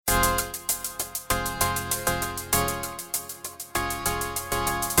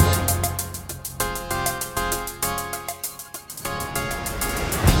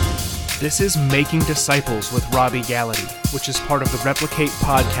This is Making Disciples with Robbie Gallaty, which is part of the Replicate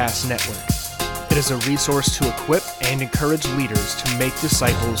Podcast Network. It is a resource to equip and encourage leaders to make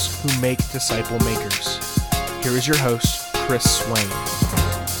disciples who make disciple makers. Here is your host, Chris Swain.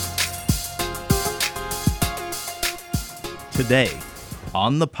 Today,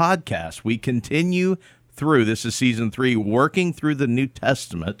 on the podcast, we continue through, this is season 3, working through the New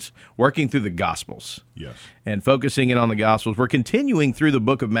Testament, working through the Gospels. Yes. And focusing in on the Gospels. We're continuing through the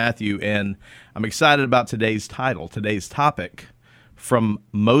book of Matthew, and I'm excited about today's title, today's topic, From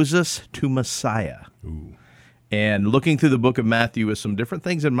Moses to Messiah. Ooh. And looking through the book of Matthew with some different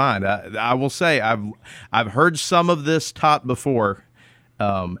things in mind. I will say I've heard some of this taught before,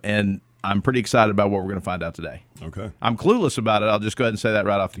 and I'm pretty excited about what we're going to find out today. Okay. I'm clueless about it. I'll just go ahead and say that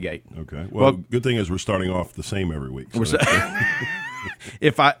right off the gate. Okay. Well, good thing is we're starting off the same every week. So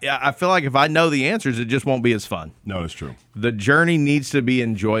I feel like if I know the answers, it just won't be as fun. No, that's true. The journey needs to be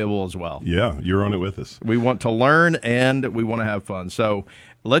enjoyable as well. Yeah, you're on it with us. We want to learn and we want to have fun. So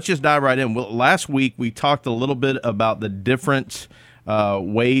let's just dive right in. Well, last week we talked a little bit about the different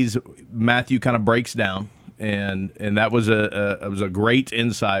ways Matthew kind of breaks down, and that was a great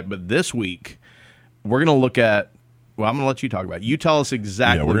insight. But this week we're going to look at. Well, I'm going to let you talk about it. You tell us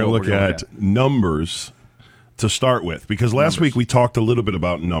exactly. Yeah, we're going to look at numbers to start with, because last week we talked a little bit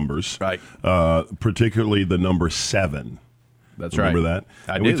about numbers, right? Particularly the number 7. That's Remember right.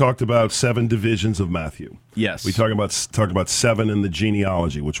 that? And we talked about 7 divisions of Matthew. Yes. We talked about 7 in the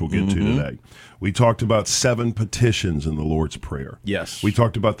genealogy, which we'll get to today. We talked about 7 petitions in the Lord's Prayer. Yes. We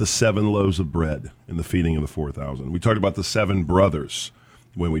talked about the 7 loaves of bread in the feeding of the 4,000. We talked about the 7 brothers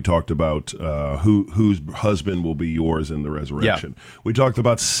when we talked about whose husband will be yours in the resurrection. Yeah. We talked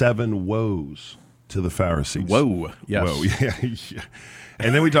about 7 woes to the Pharisees. Whoa. Yes. Whoa. Yeah.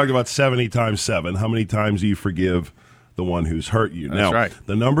 And then we talked about 70 times 7. How many times do you forgive the one who's hurt you? That's now, right.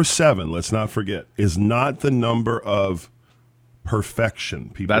 The number 7, let's not forget, is not the number of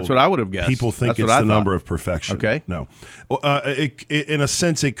perfection. That's what I would have guessed. People think it's the number of perfection. Okay. No. In a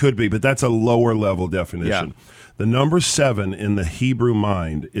sense, it could be, but that's a lower level definition. Yeah. The number 7 in the Hebrew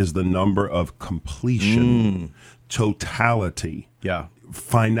mind is the number of completion, totality,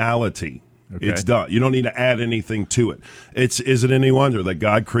 finality. Okay. It's done. You don't need to add anything to it. Is it any wonder that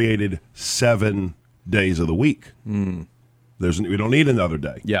God created 7 days of the week? We don't need another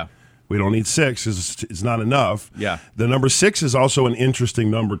day. Yeah. We don't need 6. It's not enough. Yeah. The number 6 is also an interesting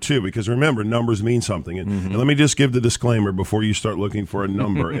number, too, because remember, numbers mean something. And let me just give the disclaimer before you start looking for a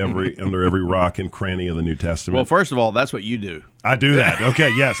number under every rock and cranny of the New Testament. Well, first of all, that's what you do. I do that.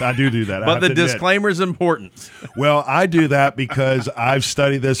 Okay, yes, I do that. But the disclaimer is important. Well, I do that because I've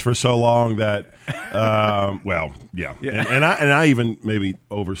studied this for so long that, yeah. And I even maybe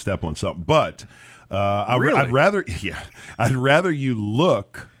overstep on something. But I'd rather you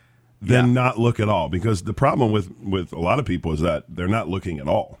look than not look at all, because the problem with a lot of people is that they're not looking at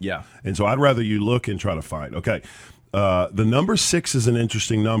all. Yeah. And so I'd rather you look and try to find. Okay, the number 6 is an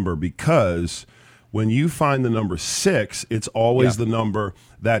interesting number because when you find the number 6, it's always the number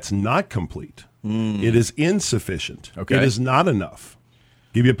that's not complete. It is insufficient. Okay. It is not enough.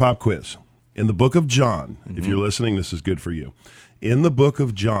 Give you a pop quiz. In the book of John, if you're listening, this is good for you. In the book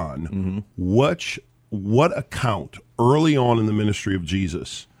of John, what account early on in the ministry of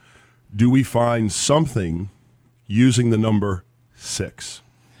Jesus do we find something using the number 6?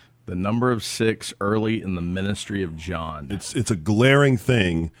 The number of 6 early in the ministry of John. It's a glaring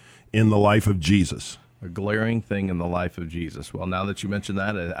thing in the life of Jesus. A glaring thing in the life of Jesus. Well, now that you mentioned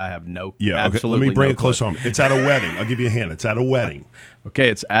that, I have absolutely. Okay, let me bring it close home. It's at a wedding. I'll give you a hint. It's at a wedding. Okay,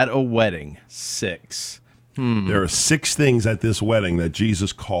 it's at a wedding. 6. There are 6 things at this wedding that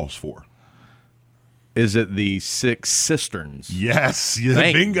Jesus calls for. Is it the 6 cisterns? Yes.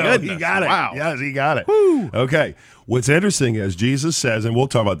 Thank bingo. Goodness. He got it. Wow. Yes, he got it. Woo. Okay. What's interesting is Jesus says, and we'll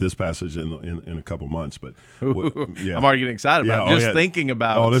talk about this passage in a couple months, but I'm already getting excited about it. Thinking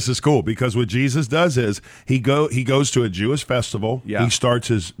about it. Oh, this is cool, because what Jesus does is he goes to a Jewish festival. Yeah. He starts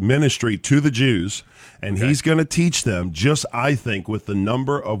his ministry to the Jews, and he's going to teach them, just, I think, with the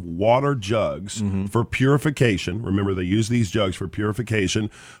number of water jugs for purification. Remember, they use these jugs for purification,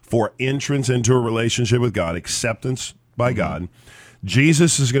 for entrance into a relationship with God, acceptance by God.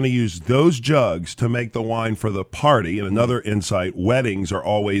 Jesus is going to use those jugs to make the wine for the party. And another insight, weddings are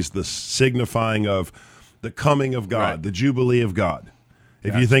always the signifying of the coming of God, the Jubilee of God.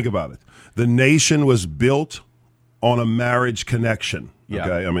 If you think about it, the nation was built on a marriage connection.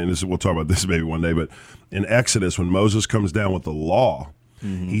 Okay, I mean, we'll talk about this maybe one day, but in Exodus, when Moses comes down with the law,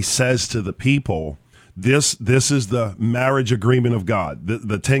 he says to the people, this is the marriage agreement of God,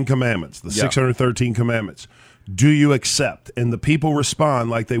 the 10 commandments, the 613 commandments. Do you accept? And the people respond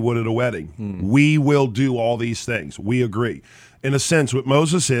like they would at a wedding. We will do all these things. We agree. In a sense, what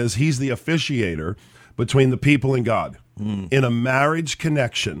Moses is, he's the officiator between the people and God. In a marriage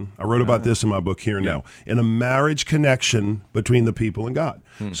connection, I wrote about this in my book Here and Now, in a marriage connection between the people and God.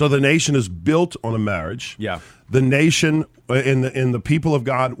 So the nation is built on a marriage. Yeah. The nation in the people of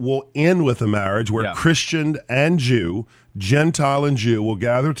God will end with a marriage where Christian and Jew, Gentile and Jew will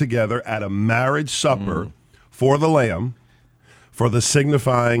gather together at a marriage supper for the Lamb, for the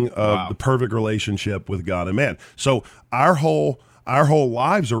signifying of the perfect relationship with God and man. So our whole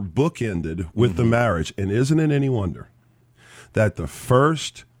lives are bookended with the marriage. And isn't it any wonder that the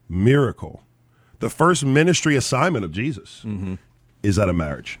first miracle, the first ministry assignment of Jesus is at a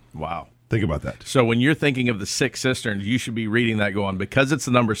marriage? Wow. Think about that. So when you're thinking of the 6 cisterns, you should be reading that going, because it's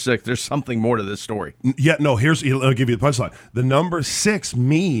the number 6, there's something more to this story. Yeah, no, I'll give you the punchline. The number 6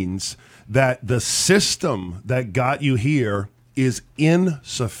 means that the system that got you here is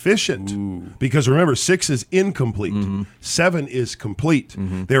insufficient. Because remember, 6 is incomplete. 7 is complete.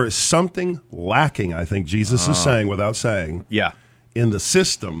 There is something lacking, I think Jesus is saying without saying, in the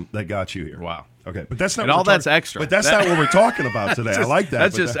system that got you here. Wow. Okay, but that's not and all that's extra. But that's not what we're talking about today. I like that.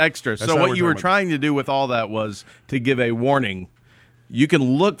 That's just extra. So what you were trying to do with all that was to give a warning. You can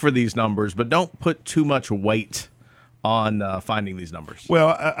look for these numbers, but don't put too much weight on finding these numbers. Well,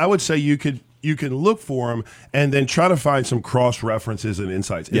 I would say you can look for them and then try to find some cross references and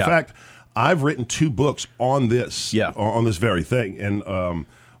insights. In fact, I've written 2 books on this, on this very thing, and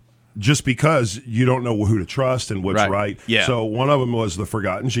just because you don't know who to trust and what's right. So one of them was The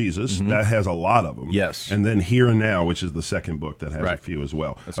Forgotten Jesus. That has a lot of them. Yes. And then Here and Now, which is the second book that has a few as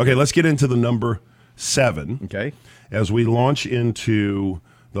well. Okay, let's get into the number 7. Okay. As we launch into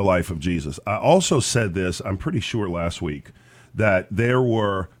the life of Jesus. I also said this, I'm pretty sure last week, that there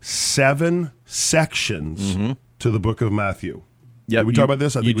were 7 sections to the book of Matthew. Yeah, did we talk about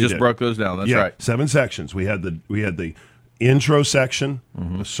this? I think you just broke those down. That's right. 7 sections. We had the intro section,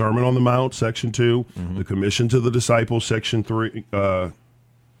 the Sermon on the Mount, section 2, the commission to the disciples, section 3.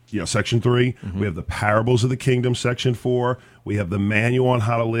 Section 3. We have the parables of the kingdom, section 4. We have the manual on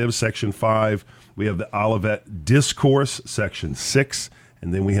how to live, section 5. We have the Olivet discourse, section 6.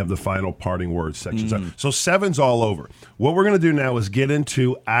 And then we have the final parting words, section 7. So 7's all over. What we're going to do now is get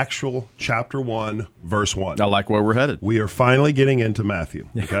into actual chapter 1, verse 1. I like where we're headed. We are finally getting into Matthew,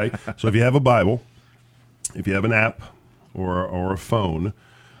 okay? So if you have a Bible, if you have an app or a phone,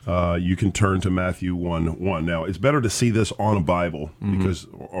 you can turn to Matthew 1:1. Now, it's better to see this on a Bible because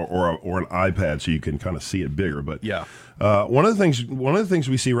or an iPad so you can kind of see it bigger. But one of the things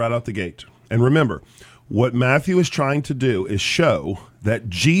we see right out the gate, and remember, what Matthew is trying to do is show that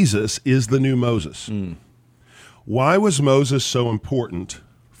Jesus is the new Moses. Why was Moses so important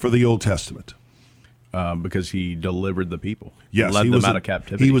for the Old Testament? Because he delivered the people. Yes, led them out of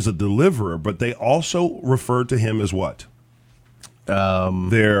captivity. He was a deliverer, but they also referred to him as what?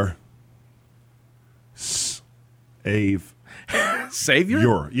 Their Savior?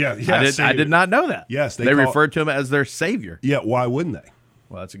 I did not know that. Yes, they referred to him as their Savior. Yeah, why wouldn't they?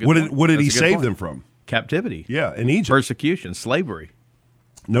 Well, that's a good point. What did he save them from? Captivity. Yeah, in Egypt. Persecution, slavery.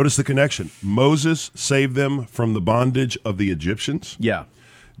 Notice the connection. Moses saved them from the bondage of the Egyptians. Yeah.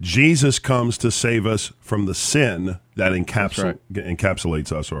 Jesus comes to save us from the sin that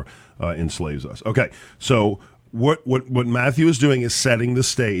encapsulates us or enslaves us. Okay, so what Matthew is doing is setting the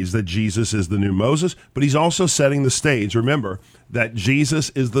stage that Jesus is the new Moses, but he's also setting the stage, remember, that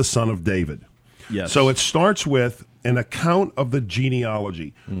Jesus is the son of David. Yes. So it starts with an account of the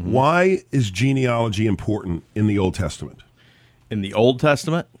genealogy. Why is genealogy important in the Old Testament? In the Old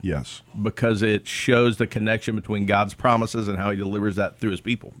Testament? Yes. Because it shows the connection between God's promises and how he delivers that through his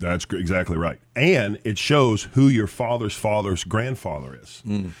people. That's exactly right. And it shows who your father's father's grandfather is.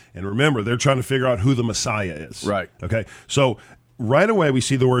 And remember, they're trying to figure out who the Messiah is. Right. Okay. So right away we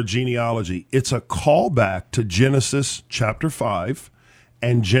see the word genealogy. It's a callback to Genesis chapter 5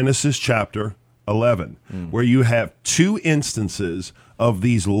 and Genesis chapter 11, where you have 2 instances of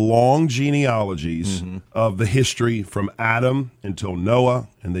these long genealogies of the history from Adam until Noah,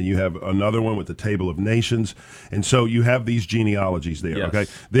 and then you have another one with the Table of Nations. And so you have these genealogies there, okay?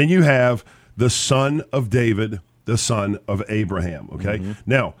 Then you have the son of David, the son of Abraham, okay?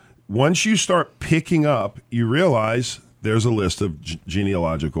 Now, once you start picking up, you realize there's a list of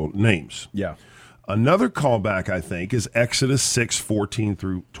genealogical names. Yeah. Another callback, I think, is Exodus 6:14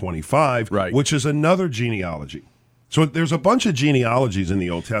 through 25, which is another genealogy. So there's a bunch of genealogies in the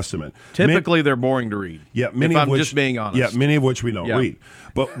Old Testament. Typically, they're boring to read. Yeah, many if of I'm which, just being honest. Yeah, many of which we don't read.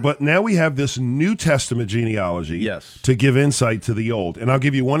 But now we have this New Testament genealogy to give insight to the Old. And I'll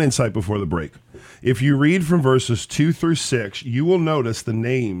give you one insight before the break. If you read from verses 2 through 6, you will notice the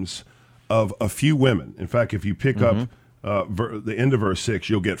names of a few women. In fact, if you pick up the end of verse 6,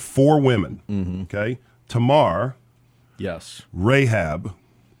 you'll get 4 women. Okay? Tamar, Yes. Rahab,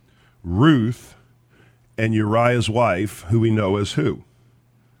 Ruth, and Uriah's wife, who we know as who?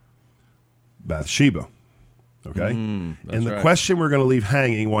 Bathsheba. Okay? And the question we're going to leave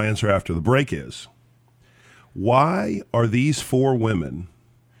hanging, we'll answer after the break, is why are these 4 women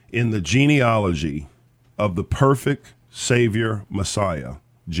in the genealogy of the perfect Savior Messiah,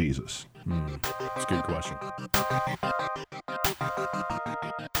 Jesus? That's a good question.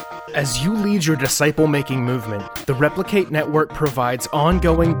 As you lead your disciple-making movement, the Replicate Network provides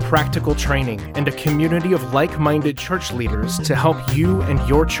ongoing practical training and a community of like-minded church leaders to help you and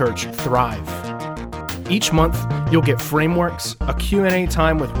your church thrive. Each month, you'll get frameworks, a Q&A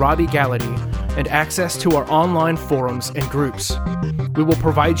time with Robbie Gallaty, and access to our online forums and groups. We will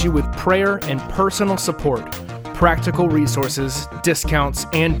provide you with prayer and personal support, practical resources, discounts,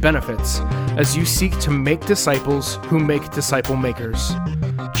 and benefits as you seek to make disciples who make disciple makers.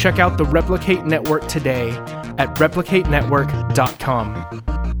 Check out the Replicate Network today at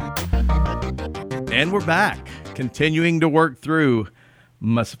replicatenetwork.com. And we're back, continuing to work through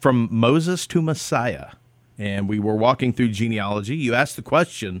from Moses to Messiah. And we were walking through genealogy. You asked the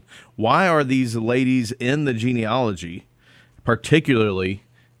question, why are these ladies in the genealogy particularly?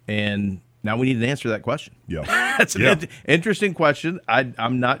 And now we need to answer that question. Yeah. That's an interesting question.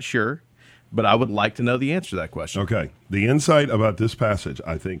 I'm not sure, but I would like to know the answer to that question. Okay. The insight about this passage,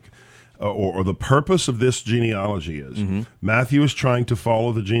 I think, or the purpose of this genealogy is Matthew is trying to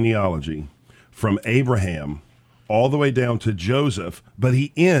follow the genealogy from Abraham all the way down to Joseph, but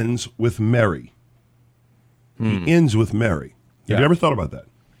he ends with Mary. He ends with Mary. Have you ever thought about that?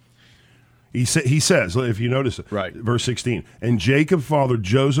 He says, if you notice it, right. Verse 16, and Jacob fathered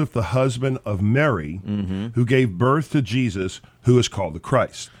Joseph, the husband of Mary, who gave birth to Jesus, who is called the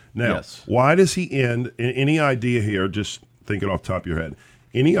Christ. Now, why does he end, any idea here, just thinking off the top of your head,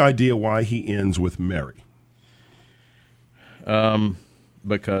 any idea why he ends with Mary?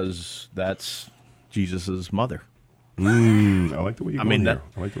 Because that's Jesus' mother. I like the way you're going here.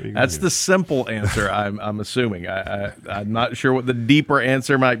 That's the simple answer, I'm assuming. I'm not sure what the deeper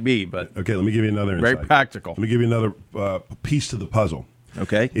answer might be, but okay, let me give you another very insight. practical. Let me give you another piece to the puzzle.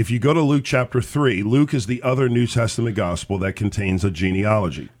 Okay. If you go to Luke chapter 3, Luke is the other New Testament gospel that contains a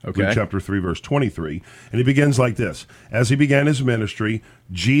genealogy. Okay. Luke chapter 3, verse 23. And he begins like this. As he began his ministry,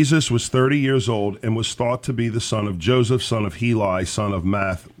 Jesus was 30 years old and was thought to be the son of Joseph, son of Heli, son of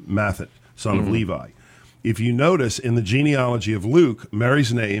Mathat, son of Levi. If you notice, in the genealogy of Luke,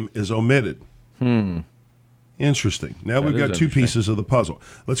 Mary's name is omitted. Interesting. Now we've got 2 pieces of the puzzle.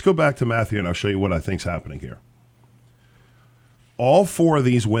 Let's go back to Matthew, and I'll show you what I think's happening here. All 4 of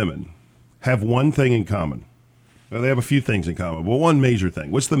these women have one thing in common. Well, they have a few things in common, but one major thing.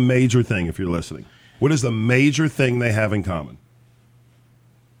 What's the major thing, if you're listening? What is the major thing they have in common?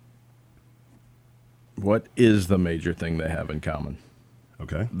 What is the major thing they have in common?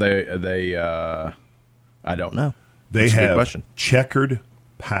 Okay. They I don't know. They That's a good have question. Checkered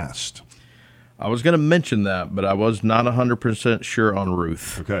past. I was going to mention that, but I was not 100% sure on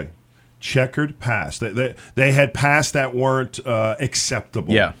Ruth. Okay. Checkered past. They had past that weren't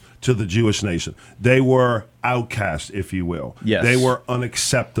acceptable to the Jewish nation. They were outcast, if you will. Yes. They were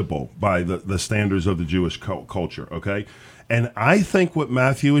unacceptable by the standards of the Jewish culture, okay? And I think what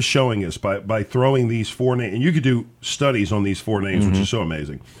Matthew is showing us by throwing these 4 names, and you could do studies on these 4 names, which is so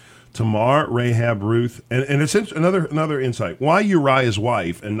amazing. Tamar, Rahab, Ruth, and it's another insight. Why Uriah's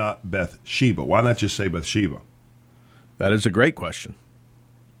wife and not Bathsheba? Why not just say Bathsheba? That is a great question.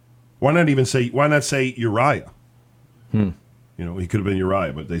 Why not say Uriah? You know, he could have been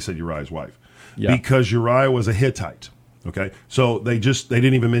Uriah, but they said Uriah's wife. Yeah. Because Uriah was a Hittite. Okay? So they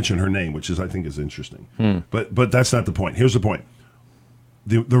didn't even mention her name, which I think is interesting. But that's not the point. Here's the point.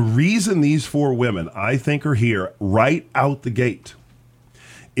 The reason these 4 women, I think, are here right out the gate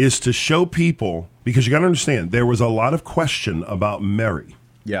is to show people, because you got to understand, there was a lot of question about Mary.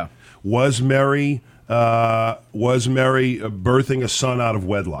 Yeah. Was Mary birthing a son out of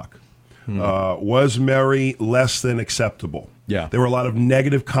wedlock? Was Mary less than acceptable? Yeah. There were a lot of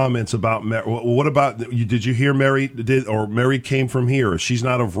negative comments about Mary. What about, did you hear Mary came from here? She's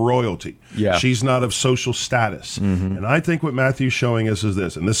not of royalty. Yeah. She's not of social status. And I think what Matthew's showing us is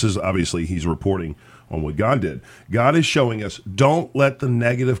this, and this is obviously he's reporting on what God did. God is showing us, don't let the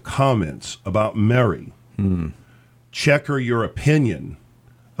negative comments about Mary checker your opinion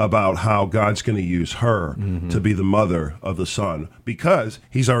about how God's going to use her to be the mother of the son, because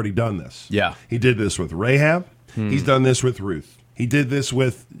he's already done this. Yeah. He did this with Rahab. He's done this with Ruth. He did this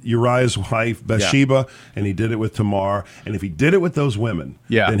with Uriah's wife, Bathsheba, and he did it with Tamar. And if he did it with those women,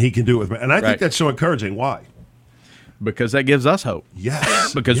 then he can do it with me. And I think that's so encouraging. Why? Because that gives us hope.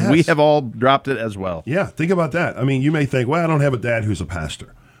 Yes. Because we have all dropped it as well. Yeah, think about that. I mean, you may think, well, I don't have a dad who's a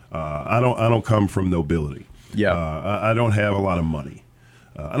pastor. I don't come from nobility. Yeah. I don't have a lot of money.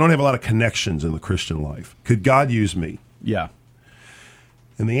 I don't have a lot of connections in the Christian life. Could God use me? Yeah.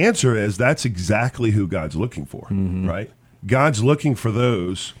 And the answer is that's exactly who God's looking for, right? God's looking for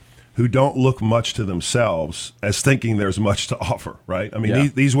those who don't look much to themselves as thinking there's much to offer, right? I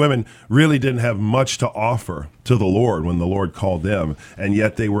mean, these women really didn't have much to offer to the Lord when the Lord called them, and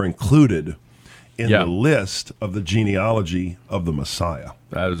yet they were included in the list of the genealogy of the Messiah.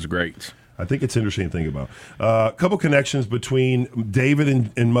 That is great. I think it's interesting to think about. A couple connections between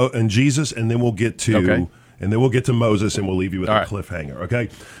David and Jesus, and then we'll get to Moses, and we'll leave you with a cliffhanger. Okay,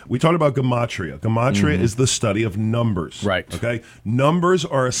 we talked about gematria. Gematria is the study of numbers. Right. Okay, numbers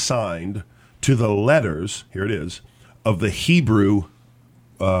are assigned to the letters. Here it is of the Hebrew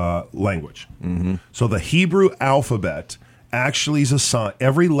language. So the Hebrew alphabet actually is assigned.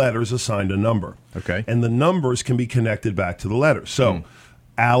 Every letter is assigned a number. Okay, and the numbers can be connected back to the letters. So.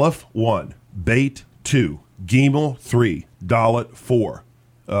 Aleph 1, Beit 2, Gimel 3, Dalet 4,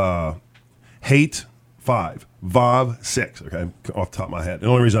 Hate 5, Vav 6. Okay, off the top of my head. The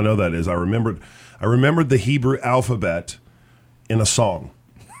only reason I know that is I remembered the Hebrew alphabet in a song.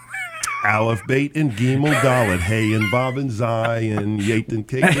 Aleph, Beit, and Gimel, Dalet, Hey, and Vav, and Zai, and Yet, and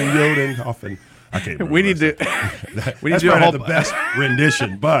Kate, and Yod, and Hof, and I can't remember. We need to. That's probably the best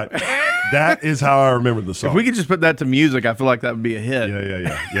rendition, but. That is how I remember the song. If we could just put that to music, I feel like that would be a hit.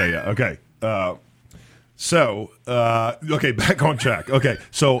 Yeah. Okay. Okay, back on track. Okay,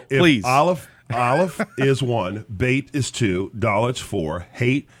 so if Please. Aleph is 1, Beit is 2, Dalet's 4,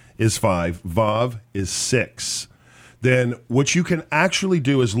 Hate is 5, Vav is 6, then what you can actually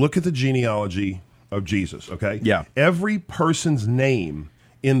do is look at the genealogy of Jesus, okay? Yeah. Every person's name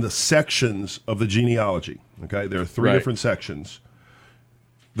in the sections of the genealogy, okay? There are 3 different sections.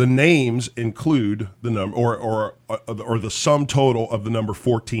 The names include the number, or the sum total of the number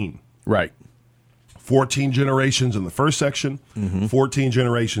 14. Right. 14 generations in the first section, 14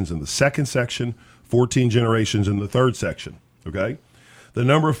 generations in the second section, 14 generations in the third section. Okay, the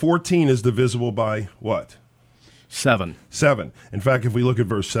number 14 is divisible by what? 7. 7. In fact, if we look at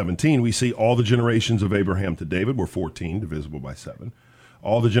verse 17, we see all the generations of Abraham to David were 14, divisible by 7.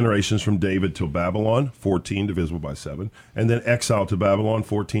 All the generations from David to Babylon, 14 divisible by 7. And then exile to Babylon,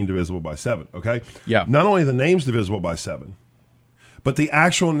 14 divisible by 7. Okay? Yeah. Not only the names divisible by 7, but the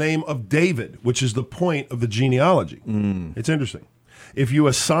actual name of David, which is the point of the genealogy. It's interesting. If you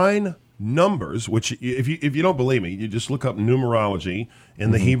assign numbers, which if you don't believe me, you just look up numerology in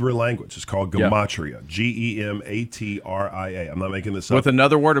the Hebrew language. It's called gematria, Gematria. I'm not making this up. With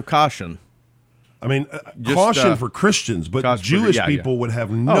another word of caution. I mean, caution for Christians, but Jewish people would have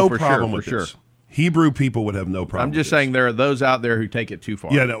no problem with this. Hebrew people would have no problem. I'm just saying there are those out there who take it too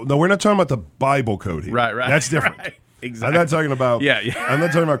far. Yeah, no, we're not talking about the Bible code here. Right. That's different. Right. Exactly. I'm not talking about. I'm not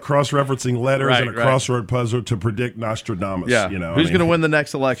talking about cross-referencing letters and a crossword puzzle to predict Nostradamus. Yeah. Who's going to win the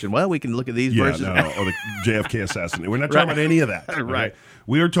next election? Well, we can look at these verses. Or the JFK assassination. We're not talking about any of that. Right. Okay?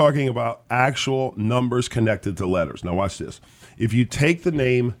 We are talking about actual numbers connected to letters. Now, watch this. If you take the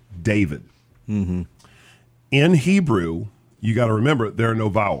name David, in Hebrew, you got to remember there are no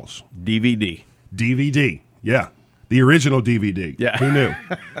vowels. DVD. Yeah. The original DVD. Yeah. Who knew?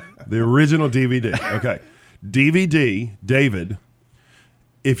 The original DVD. Okay. DVD, David,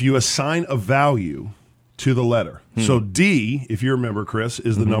 if you assign a value to the letter. So D, if you remember, Chris,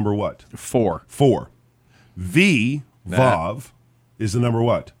 is the number what? 4. 4. V, Vav, is the number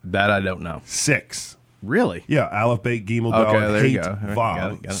what? That I don't know. 6. Really? Yeah, Aleph, Beit, Gimel, Dalet, there you Hate, go.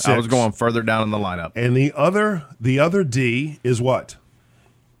 Vav. Got it. I was going further down in the lineup. And the other D is what?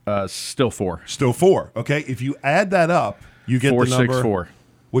 Still 4. Still 4. Okay, if you add that up, you get 4, the number 6, 4.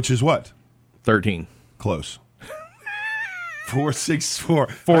 Which is what? 13. Close. 4, 6, 4.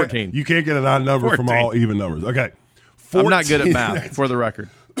 14. You can't get an odd number 14. from all even numbers. Okay. 14. I'm not good at math, for the record.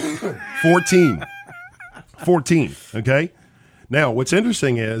 14. 14. Okay. Now, what's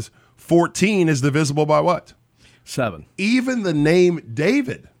interesting is 14 is divisible by what? 7. Even the name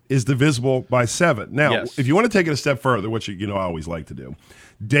David is divisible by 7. Now, if you want to take it a step further, which I always like to do,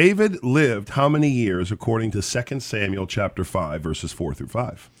 David lived how many years according to 2 Samuel chapter 5, verses 4 through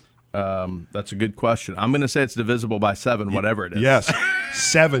 5? That's a good question. I'm going to say it's divisible by 7, whatever it is. Yes,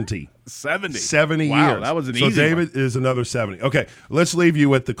 70. 70. 70 wow, years. That was an easy So David is another 70. Okay, let's leave you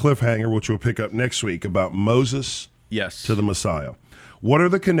with the cliffhanger, which we'll pick up next week, about Moses to the Messiah. What are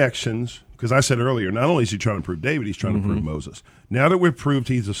the connections? Because I said earlier, not only is he trying to prove David, he's trying to prove Moses. Now that we've proved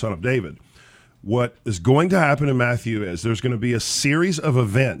he's the son of David, what is going to happen in Matthew is there's going to be a series of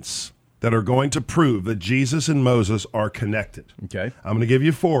events that are going to prove that Jesus and Moses are connected. Okay. I'm going to give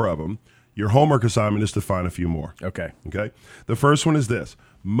you 4 of them. Your homework assignment is to find a few more. Okay. Okay. The first one is this.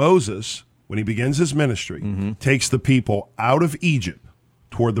 Moses, when he begins his ministry, takes the people out of Egypt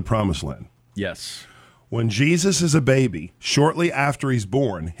toward the promised land. Yes. When Jesus is a baby, shortly after he's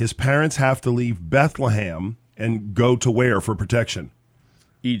born, his parents have to leave Bethlehem and go to where for protection?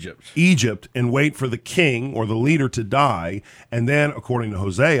 Egypt, and wait for the king or the leader to die. And then, according to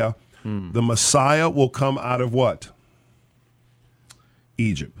Hosea, the Messiah will come out of what?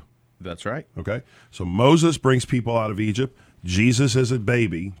 Egypt. That's right. Okay. So Moses brings people out of Egypt. Jesus, as a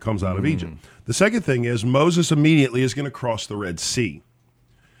baby, comes out of Egypt. The second thing is Moses immediately is going to cross the Red Sea.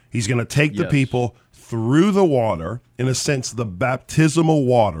 He's going to take the people through the water, in a sense, the baptismal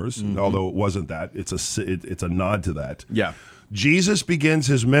waters, although it wasn't that. It's a nod to that. Yeah. Jesus begins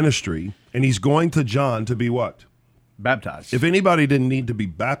his ministry, and he's going to John to be what? Baptized. If anybody didn't need to be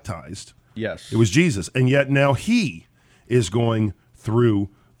baptized, yes, it was Jesus. And yet now he is going through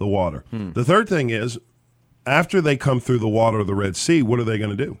the water. The third thing is, after they come through the water of the Red Sea, what are they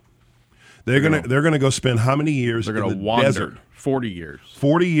going to do? They're going to go spend how many years in the wander, desert? 40 years.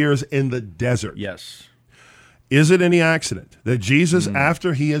 40 years in the desert. Yes. Is it any accident that Jesus,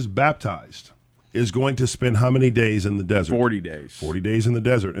 after he is baptized, is going to spend how many days in the desert? 40 days. 40 days in the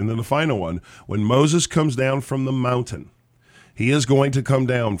desert. And then the final one, when Moses comes down from the mountain, he is going to come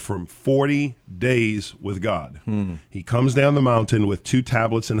down from 40 days with God. He comes down the mountain with 2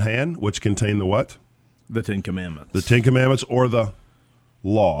 tablets in hand, which contain the what? The 10 Commandments. The 10 Commandments, or the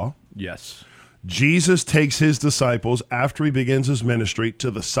law. Yes. Jesus takes his disciples, after he begins his ministry,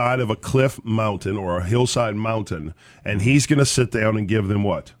 to the side of a cliff mountain or a hillside mountain, and he's going to sit down and give them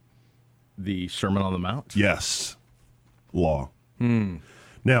what? The Sermon on the Mount? Yes. Law.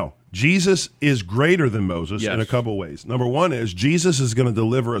 Now, Jesus is greater than Moses in a couple ways. Number one is Jesus is going to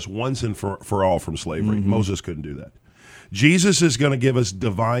deliver us once and for all from slavery. Moses couldn't do that. Jesus is going to give us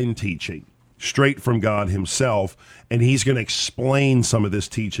divine teaching straight from God himself, and he's going to explain some of this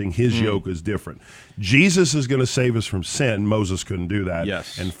teaching. His yoke is different. Jesus is going to save us from sin. Moses couldn't do that.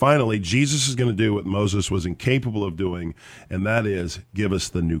 Yes. And finally, Jesus is going to do what Moses was incapable of doing, and that is give us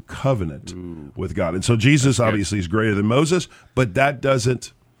the new covenant with God. And so Jesus obviously is greater than Moses, but that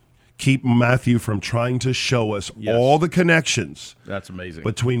doesn't keep Matthew from trying to show us all the connections. That's amazing.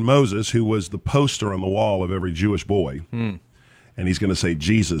 Between Moses, who was the poster on the wall of every Jewish boy, and he's going to say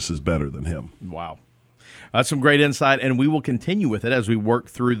Jesus is better than him. Wow. That's some great insight, and we will continue with it as we work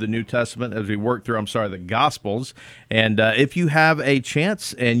through the New Testament, as we work through, the Gospels. And if you have a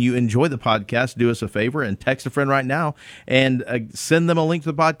chance and you enjoy the podcast, do us a favor and text a friend right now and send them a link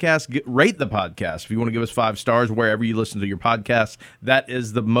to the podcast. Rate the podcast. If you want to give us 5 stars wherever you listen to your podcast, that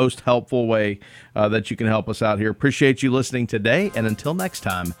is the most helpful way that you can help us out here. Appreciate you listening today, and until next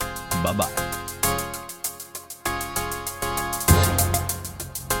time, bye-bye.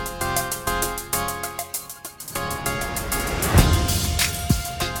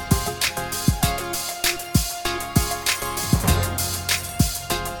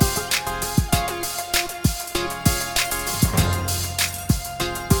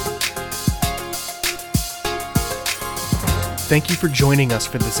 Thank you for joining us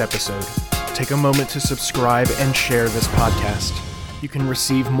for this episode. Take a moment to subscribe and share this podcast. You can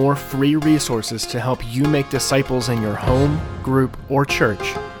receive more free resources to help you make disciples in your home, group, or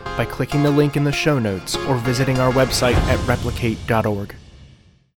church by clicking the link in the show notes or visiting our website at replicate.org.